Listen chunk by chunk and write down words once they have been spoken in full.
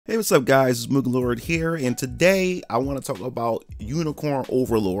Hey, what's up guys, it's MugenLord here, and today I want to talk about Unicorn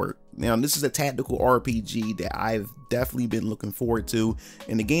Overlord. Now, this is a tactical RPG that I've definitely been looking forward to,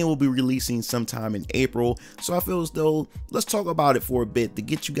 and the game will be releasing sometime in April, so I feel as though let's talk about it for a bit to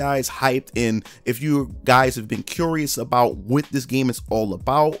get you guys hyped. And if you guys have been curious about what this game is all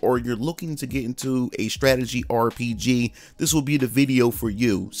about, or you're looking to get into a strategy RPG, this will be the video for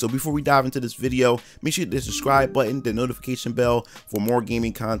you. So before we dive into this video, make sure to hit the subscribe button, the notification bell for more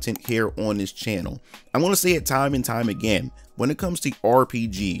gaming content here on this channel. I want to say it time and time again, when it comes to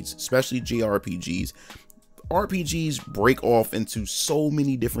RPGs, especially JRPGs, RPGs break off into so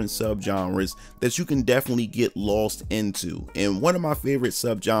many different subgenres that you can definitely get lost into. And one of my favorite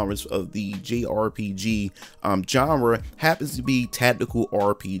subgenres of the JRPG genre happens to be tactical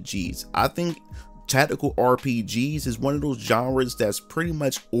RPGs. I think tactical RPGs is one of those genres that's pretty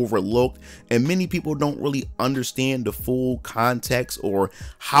much overlooked, and many people don't really understand the full context or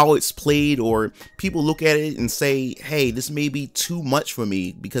how it's played, or people look at it and say, hey, this may be too much for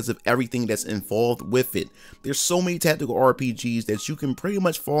me because of everything that's involved with it. There's so many tactical RPGs that you can pretty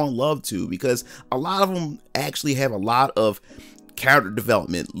much fall in love to, because a lot of them actually have a lot of character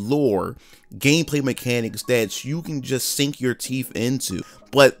development, lore, gameplay mechanics that you can just sink your teeth into.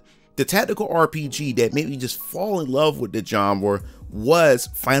 But the tactical RPG that made me just fall in love with the genre was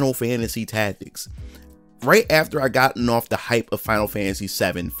Final Fantasy Tactics. Right after I gotten off the hype of Final Fantasy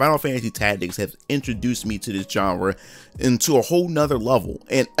VII, Final Fantasy Tactics has introduced me to this genre into a whole nother level.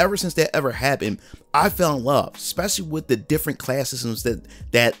 And ever since that ever happened, I fell in love, especially with the different class systems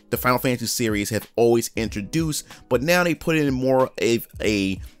that the Final Fantasy series have always introduced. But now they put it in more of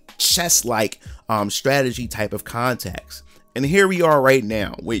a chess-like strategy type of context. And here we are right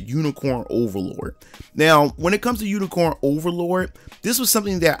now with Unicorn Overlord. Now, when it comes to Unicorn Overlord, this was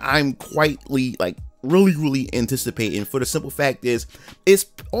something that I'm really anticipating, for the simple fact is it's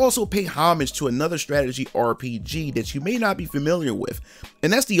also pay homage to another strategy RPG that you may not be familiar with,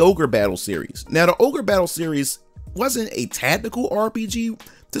 and that's the Ogre Battle series. Now, the Ogre Battle series wasn't a tactical RPG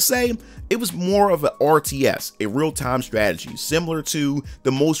to say, it was more of an RTS, a real-time strategy, similar to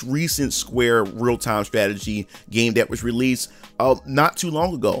the most recent Square real-time strategy game that was released not too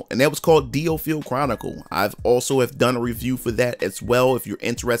long ago, and that was called DioField Chronicle. I've also done a review for that as well if you're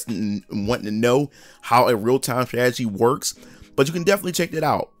interested in wanting to know how a real-time strategy works, but you can definitely check that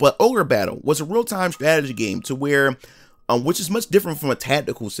out. But Ogre Battle was a real-time strategy game to where which is much different from a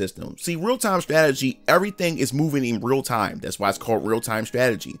tactical system. See, real-time strategy, everything is moving in real time. That's why it's called real-time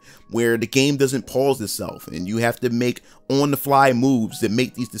strategy, where the game doesn't pause itself and you have to make on-the-fly moves that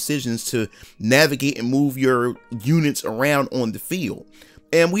make these decisions to navigate and move your units around on the field.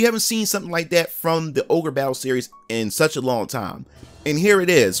 And we haven't seen something like that from the Ogre Battle series in such a long time. And here it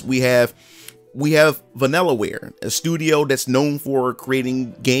is. We have Vanillaware, a studio that's known for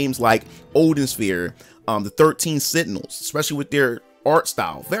creating games like Odin Sphere, the 13 Sentinels, especially with their art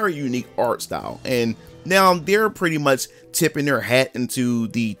style, very unique art style. And now they're pretty much tipping their hat into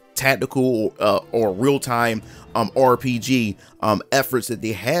the tactical or real-time RPG efforts that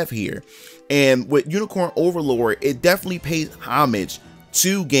they have here. And with Unicorn Overlord, it definitely pays homage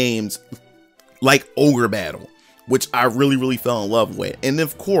to games like Ogre Battle, which I really fell in love with, and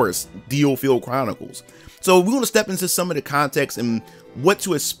of course DioField Chronicles. So we're going to step into some of the context and what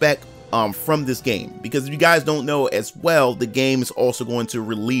to expect from this game, because if you guys don't know as well, the game is also going to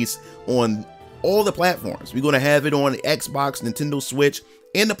release on all the platforms. We're going to have it on the Xbox, Nintendo Switch,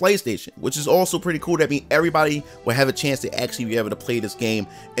 and the PlayStation, which is also pretty cool. That means everybody will have a chance to actually be able to play this game,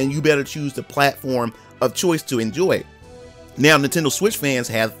 and you better choose the platform of choice to enjoy it. Now, Nintendo Switch fans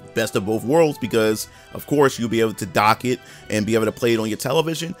have best of both worlds, because of course you'll be able to dock it and be able to play it on your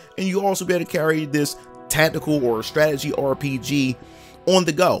television, and you'll also be able to carry this tactical or strategy RPG on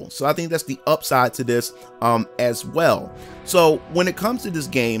the go. So I think that's the upside to this as well. So when it comes to this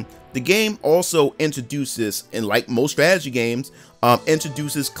game, the game also introduces, and like most strategy games,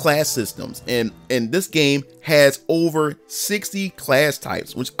 introduces class systems, and this game has over 60 class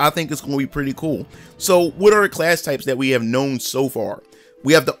types, which I think is going to be pretty cool. So what are the class types that we have known so far?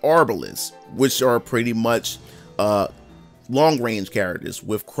 We have the Arbalists, which are pretty much long-range characters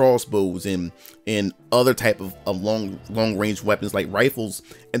with crossbows and other type of long-range weapons like rifles.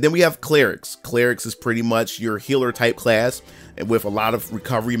 And then we have Clerics. Clerics is pretty much your healer type class with a lot of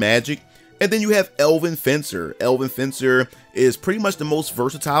recovery magic. And then you have Elven Fencer. Elven Fencer is pretty much the most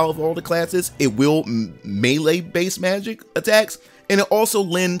versatile of all the classes. It will melee-based magic attacks, and it also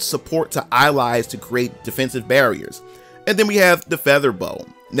lends support to allies to create defensive barriers. And then we have the Feather Bow.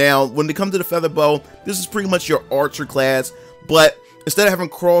 Now, when it comes to the Feather Bow, this is pretty much your archer class, but instead of having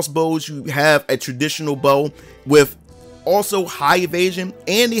crossbows, you have a traditional bow with also high evasion,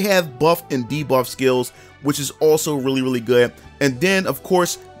 and they have buff and debuff skills, which is also really good. And then of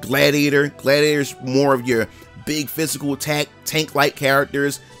course Gladiator. Gladiator's more of your big physical attack, tank-like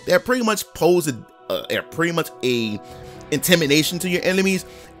characters that pretty much pose a intimidation to your enemies,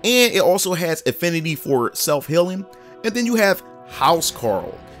 and it also has affinity for self-healing. And then you have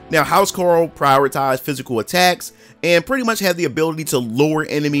Housecarl. Now Housecarl prioritize physical attacks and pretty much have the ability to lower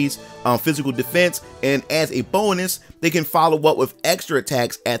enemies' physical defense, and as a bonus they can follow up with extra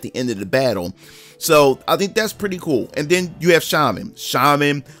attacks at the end of the battle. So I think that's pretty cool. And then you have Shaman.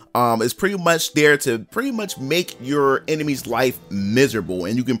 Shaman is pretty much there to pretty much make your enemy's life miserable,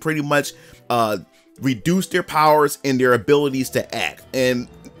 and you can pretty much reduce their powers and their abilities to act. And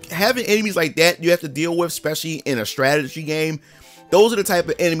having enemies like that you have to deal with, especially in a strategy game, those are the type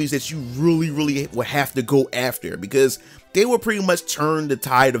of enemies that you really will have to go after, because they will pretty much turn the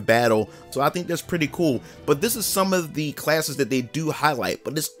tide of battle. So I think that's pretty cool. But this is some of the classes that they do highlight,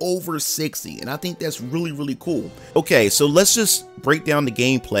 but it's over 60, and I think that's really cool. Okay, so let's just break down the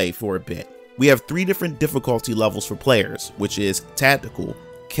gameplay for a bit. We have 3 different difficulty levels for players, which is tactical,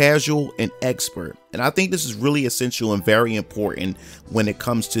 casual, and expert. And I think this is really essential and very important when it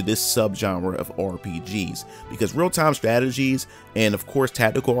comes to this subgenre of RPGs, because real-time strategies and of course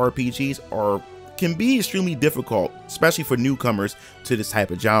tactical RPGs can be extremely difficult, especially for newcomers to this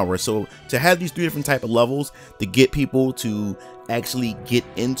type of genre. So to have these 3 different type of levels to get people to actually get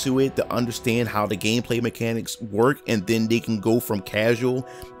into it, to understand how the gameplay mechanics work, and then they can go from casual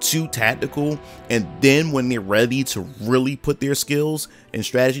to tactical, and then when they're ready to really put their skills and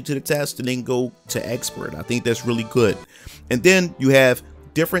strategy to the test, then they can go to expert. I think that's really good. And then you have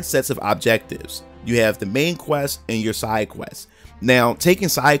different sets of objectives. You have the main quest and your side quests. Now, taking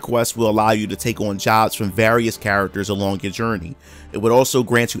side quests will allow you to take on jobs from various characters along your journey. It would also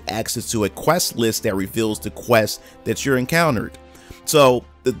grant you access to a quest list that reveals the quests that you're encountered. So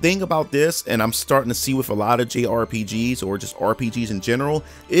the thing about this, and I'm starting to see with a lot of JRPGs or just RPGs in general,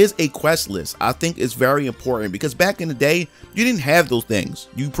 is a quest list. I think it's very important, because back in the day, you didn't have those things.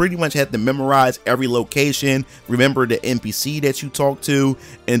 You pretty much had to memorize every location, remember the NPC that you talked to,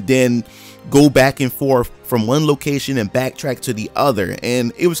 and then go back and forth from one location and backtrack to the other.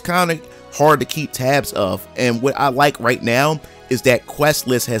 And it was kind of hard to keep tabs of. And what I like right now is that quest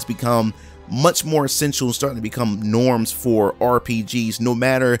list has become much more essential and starting to become norms for RPGs, no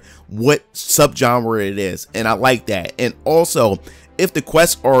matter what subgenre it is. And I like that. And also, if the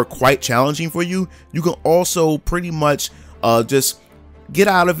quests are quite challenging for you, you can also pretty much just get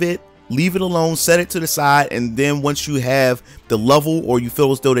out of it, leave it alone, set it to the side, and then once you have the level, or you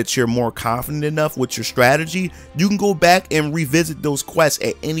feel as though that you're more confident enough with your strategy, you can go back and revisit those quests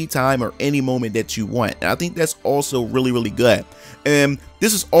at any time or any moment that you want. And I think that's also really good. And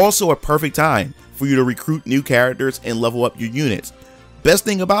this is also a perfect time for you to recruit new characters and level up your units. Best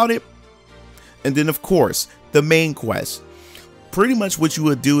thing about it, and then of course the main quest. Pretty much what you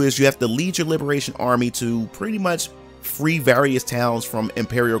would do is you have to lead your liberation army to pretty much free various towns from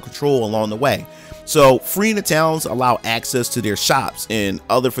Imperial control along the way. So freeing the towns allow access to their shops and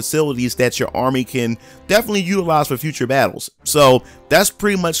other facilities that your army can definitely utilize for future battles. So that's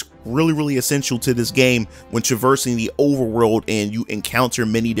pretty much really essential to this game when traversing the overworld and you encounter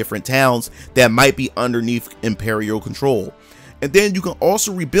many different towns that might be underneath Imperial control. And then you can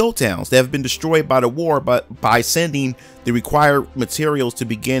also rebuild towns that have been destroyed by the war, but by sending the required materials to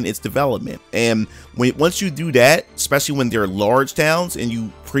begin its development. And once you do that, especially when they're large towns and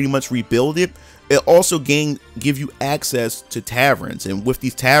you pretty much rebuild it, it also give you access to taverns. And with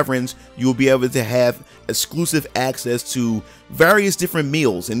these taverns, you will be able to have exclusive access to various different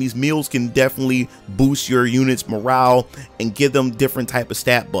meals, and these meals can definitely boost your units' morale and give them different type of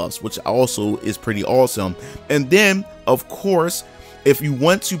stat buffs, which also is pretty awesome. And then of course, if you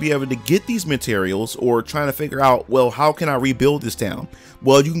want to be able to get these materials, or trying to figure out, well, how can I rebuild this town?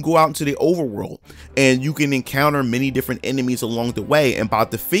 Well, you can go out into the overworld and you can encounter many different enemies along the way, and by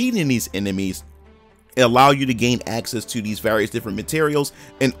defeating these enemies, it allows you to gain access to these various different materials.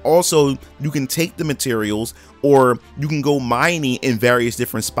 And also you can take the materials, or you can go mining in various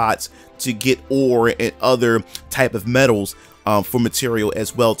different spots to get ore and other type of metals for material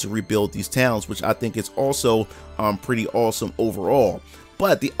as well, to rebuild these towns, which I think is also pretty awesome overall.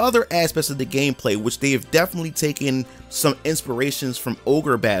 But the other aspects of the gameplay, which they have definitely taken some inspirations from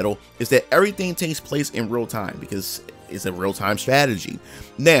Ogre Battle, is that everything takes place in real time, because it's a real-time strategy.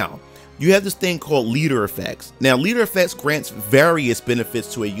 Now, you have this thing called leader effects. Now, leader effects grants various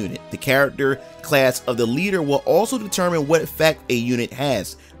benefits to a unit. The character class of the leader will also determine what effect a unit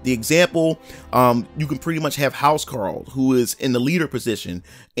has. The example, you can pretty much have Housecarl, who is in the leader position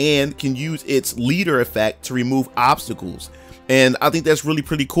and can use its leader effect to remove obstacles. And I think that's really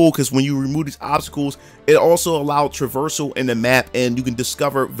pretty cool, because when you remove these obstacles, it also allows traversal in the map, and you can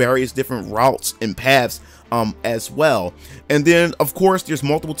discover various different routes and paths as well. And then of course there's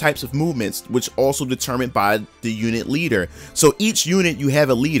multiple types of movements, which also determined by the unit leader. So each unit, you have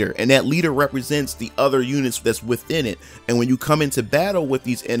a leader, and that leader represents the other units that's within it. And when you come into battle with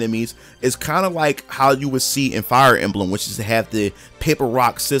these enemies, it's kind of like how you would see in Fire Emblem, which is to have the paper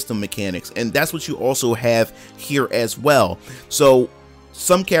rock system mechanics, and that's what you also have here as well. So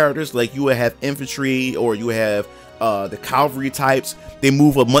some characters, like you would have infantry, or you have the cavalry types, they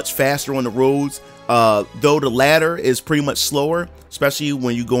move much faster on the roads, though the ladder is pretty much slower, especially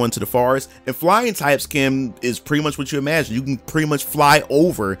when you go into the forest. And flying types is pretty much what you imagine. You can pretty much fly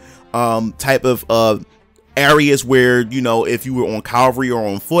over type of areas where, you know, if you were on cavalry or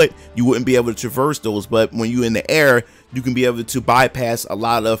on foot, you wouldn't be able to traverse those. But when you're in the air, you can be able to bypass a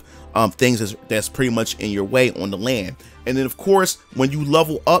lot of things that's pretty much in your way on the land. And then of course, when you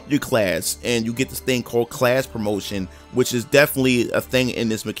level up your class, and you get this thing called class promotion, which is definitely a thing in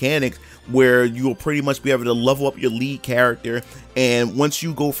this mechanic, where you will pretty much be able to level up your lead character. And once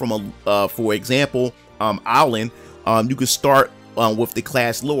you go from for example, Alan, you can start with the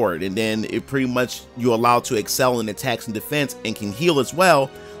class Lord, and then it pretty much you're allowed to excel in attacks and defense, and can heal as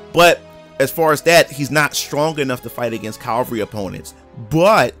well. But as far as that, he's not strong enough to fight against cavalry opponents.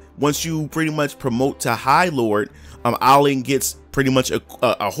 But once you pretty much promote to High Lord, Alan gets pretty much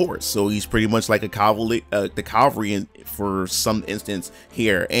a horse, so he's pretty much like a cavalry, the cavalry for some instance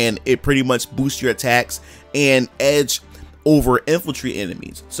here, and it pretty much boosts your attacks and edge over infantry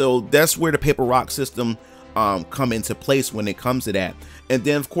enemies. So that's where the paper rock system come into place when it comes to that. And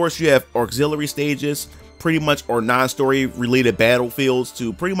then of course you have auxiliary stages, pretty much, or non-story related battlefields,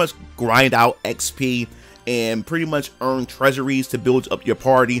 to pretty much grind out XP and pretty much earn treasuries to build up your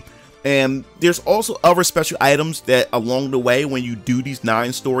party. And there's also other special items that along the way, when you do these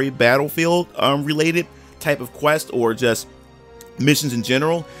 9-story battlefield related type of quests, or just missions in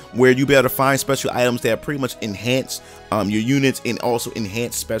general, where you'll be able to find special items that pretty much enhance your units and also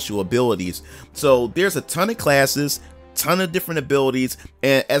enhance special abilities. So there's a ton of classes, ton of different abilities,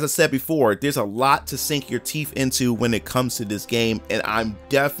 and as I said before, there's a lot to sink your teeth into when it comes to this game, and I'm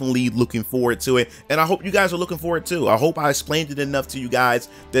definitely looking forward to it, and I hope you guys are looking forward too. I hope I explained it enough to you guys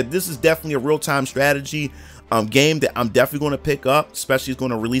that this is definitely a real-time strategy game that I'm definitely going to pick up, especially it's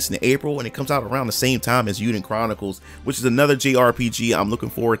going to release in April, and it comes out around the same time as Euden Chronicles, which is another JRPG I'm looking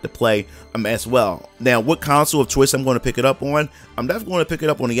forward to play as well. Now, what console of choice I'm going to pick it up on? I'm definitely going to pick it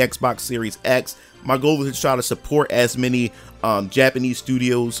up on the Xbox Series X. My goal is to try to support as many Japanese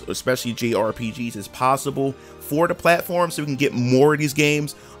studios, especially JRPGs, as possible for the platform, so we can get more of these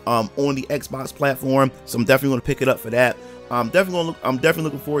games on the Xbox platform. So I'm definitely going to pick it up for that. I'm definitely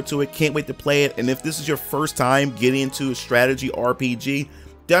looking forward to it. Can't wait to play it. And if this is your first time getting into a strategy RPG,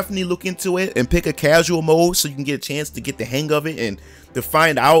 definitely look into it and pick a casual mode so you can get a chance to get the hang of it and to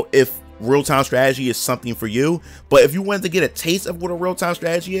find out if real-time strategy is something for you. But if you wanted to get a taste of what a real-time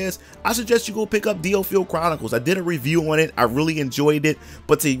strategy is, I suggest you go pick up DioField Chronicles. I did a review on it. I really enjoyed it.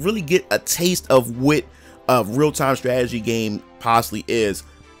 But to really get a taste of what a real-time strategy game possibly is,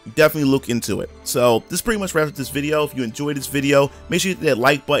 definitely look into it. So this pretty much wraps up this video. If you enjoyed this video, make sure you hit that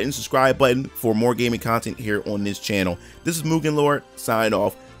like button, subscribe button for more gaming content here on this channel. This is MugenLord signing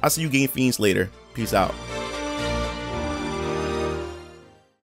off. I'll see you game fiends later. Peace out.